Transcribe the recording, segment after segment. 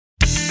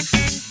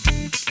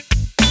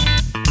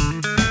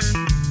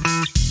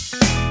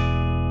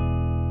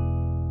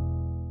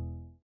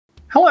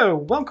Hello,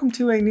 welcome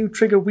to a new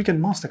Triggre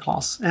Weekend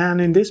Masterclass. And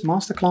in this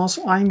masterclass,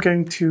 I'm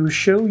going to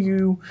show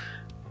you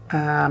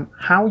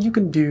how you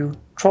can do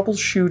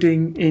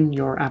troubleshooting in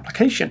your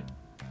application.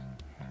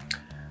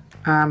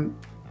 In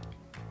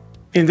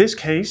this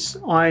case,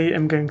 I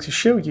am going to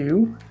show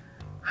you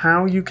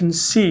how you can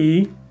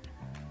see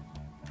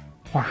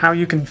or how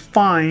you can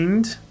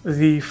find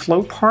the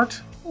flow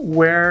part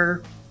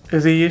where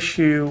the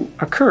issue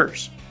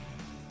occurs.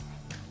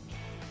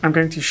 I'm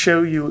going to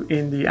show you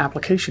in the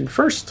application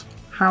first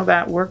how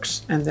that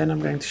works, and then I'm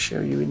going to show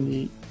you in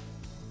the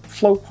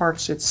flow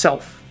parts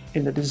itself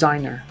in the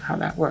designer how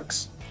that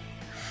works.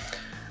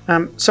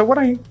 So what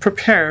I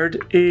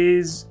prepared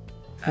is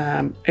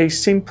a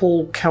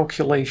simple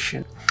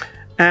calculation,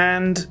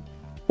 and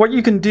what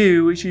you can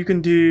do is you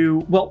can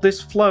do, well,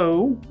 this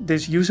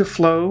user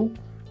flow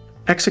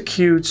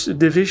executes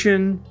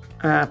division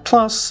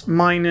plus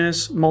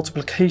minus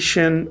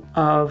multiplication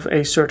of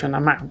a certain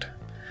amount.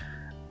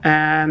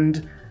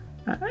 And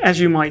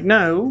as you might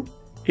know,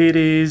 it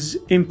is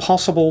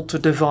impossible to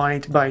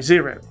divide by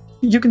 0.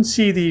 You can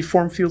see the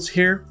form fields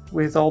here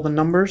with all the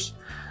numbers.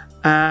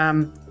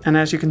 And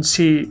as you can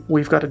see,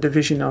 we've got a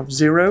division of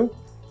 0.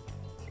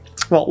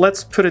 Well,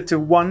 let's put it to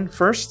 1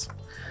 first.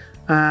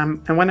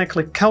 And when I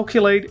click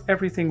calculate,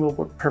 everything will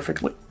work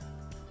perfectly.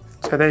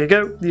 So there you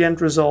go. The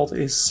end result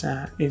is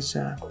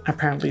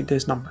apparently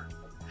this number.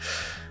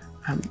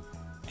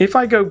 If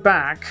I go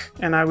back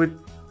and I would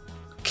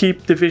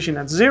keep division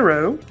at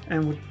 0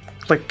 and would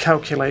click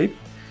calculate,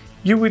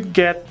 you would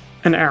get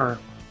an error,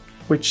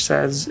 which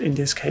says, in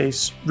this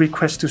case,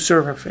 request to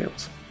server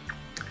failed.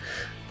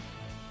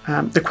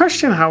 The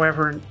question,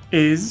 however,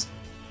 is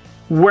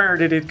where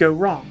did it go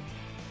wrong?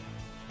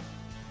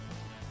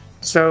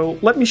 So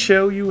let me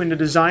show you in the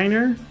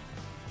designer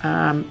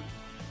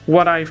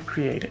what I've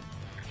created.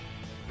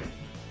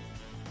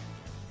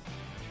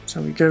 So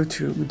we go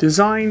to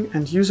design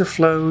and user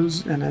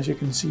flows, and as you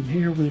can see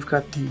here, we've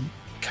got the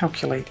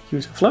calculate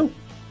user flow.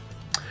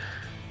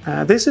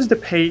 This is the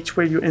page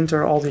where you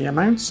enter all the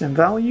amounts and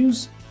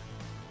values.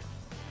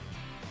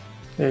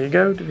 There you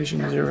go,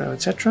 division 0,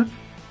 etc.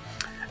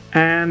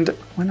 And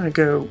when I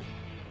go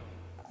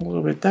a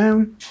little bit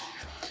down,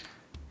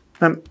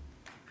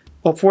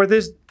 well, for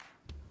this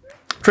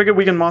Triggre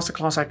Weekend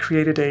Masterclass, I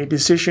created a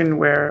decision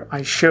where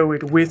I show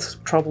it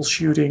with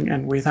troubleshooting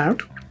and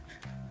without.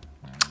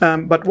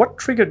 But what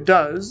Triggre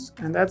does,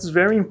 and that's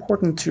very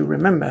important to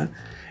remember,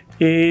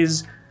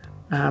 is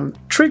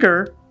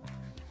Triggre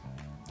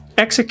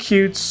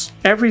executes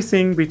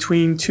everything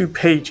between 2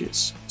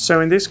 pages.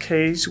 So in this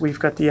case, we've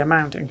got the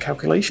amount and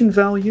calculation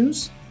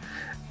values.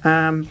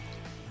 And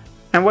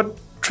what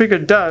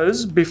Triggre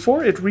does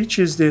before it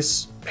reaches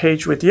this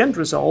page with the end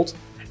result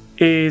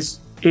is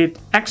it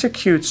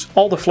executes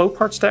all the flow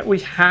parts that we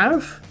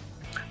have,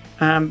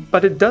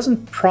 but it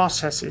doesn't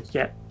process it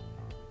yet.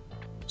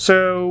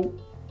 So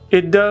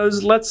it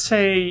does, let's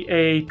say,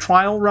 a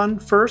trial run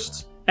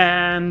first,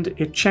 and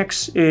it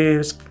checks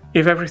if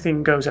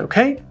everything goes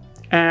okay.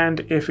 And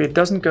if it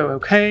doesn't go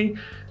okay,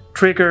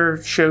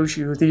 Triggre shows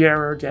you the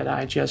error that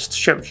I just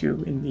showed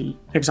you in the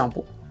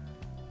example.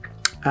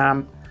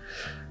 But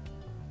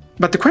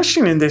the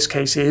question in this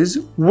case is,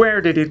 where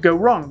did it go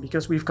wrong?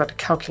 Because we've got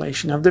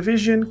calculation of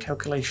division,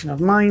 calculation of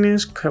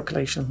minus,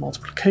 calculation of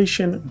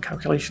multiplication, and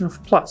calculation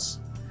of plus.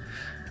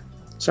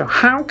 So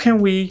how can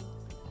we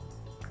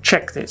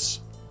check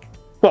this?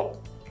 Well,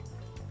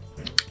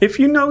 if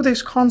you know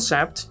this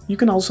concept, you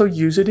can also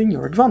use it in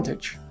your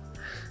advantage.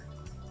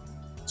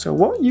 So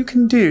what you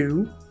can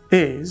do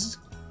is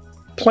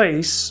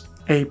place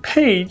a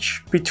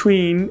page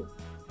between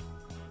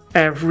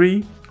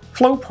every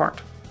flow part,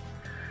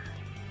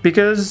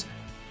 because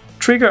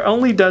Triggre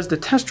only does the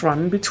test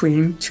run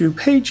between 2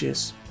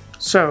 pages.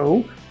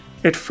 So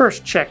it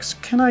first checks,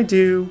 can I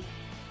do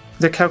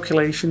the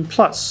calculation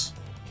plus?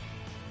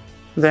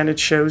 Then it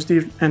shows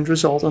the end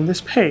result on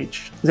this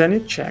page. Then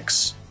it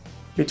checks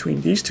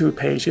between these 2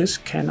 pages,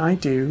 can I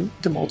do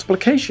the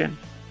multiplication?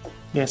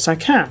 Yes, I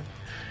can.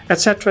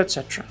 Etc,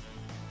 etc.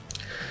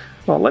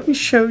 Well, let me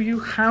show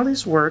you how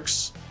this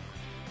works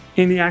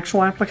in the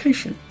actual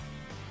application.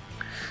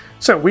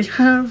 So we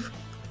have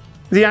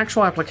the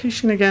actual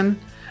application again,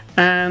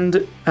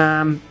 and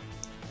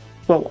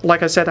well,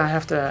 like I said, I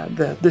have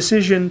the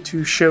decision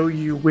to show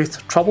you with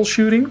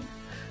troubleshooting,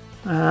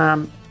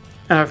 and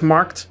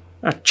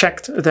I've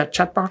checked that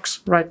chat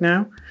box right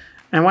now,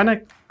 and when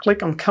I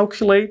click on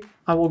calculate,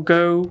 I will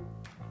go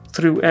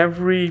through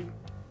every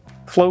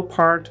flow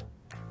part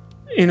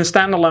in a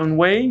standalone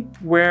way,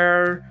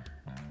 where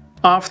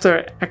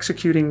after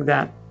executing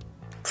that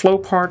flow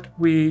part,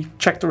 we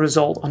check the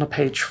result on a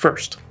page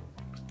first.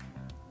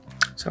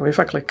 So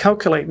if I click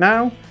calculate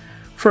now,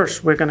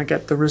 first we're going to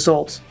get the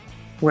result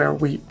where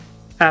we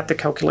add the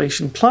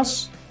calculation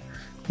plus,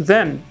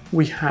 then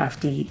we have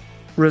the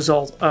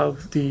result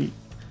of the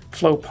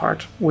flow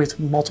part with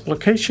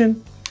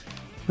multiplication,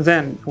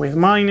 then with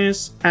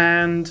minus,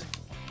 and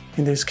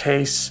in this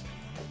case,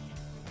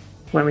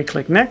 when we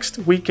click next,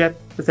 we get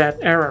that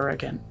error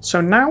again. So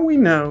now we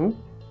know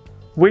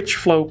which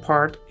flow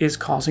part is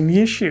causing the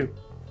issue,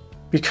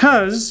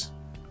 because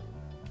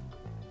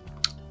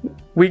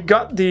we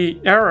got the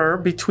error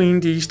between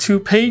these two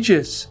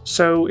pages.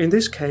 So in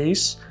this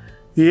case,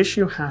 the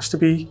issue has to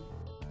be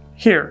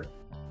here,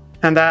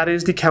 and that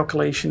is the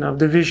calculation of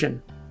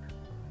division.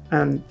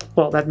 And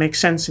well, that makes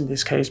sense in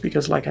this case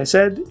because, like I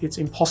said, it's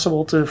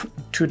impossible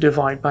to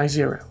divide by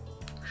 0.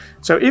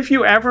 So if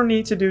you ever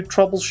need to do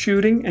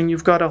troubleshooting and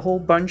you've got a whole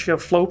bunch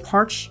of flow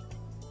parts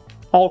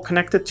all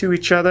connected to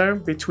each other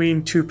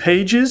between two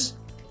pages,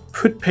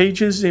 put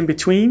pages in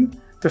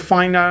between to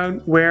find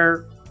out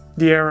where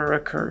the error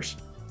occurs.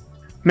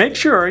 Make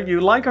sure you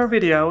like our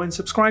video and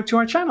subscribe to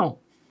our channel.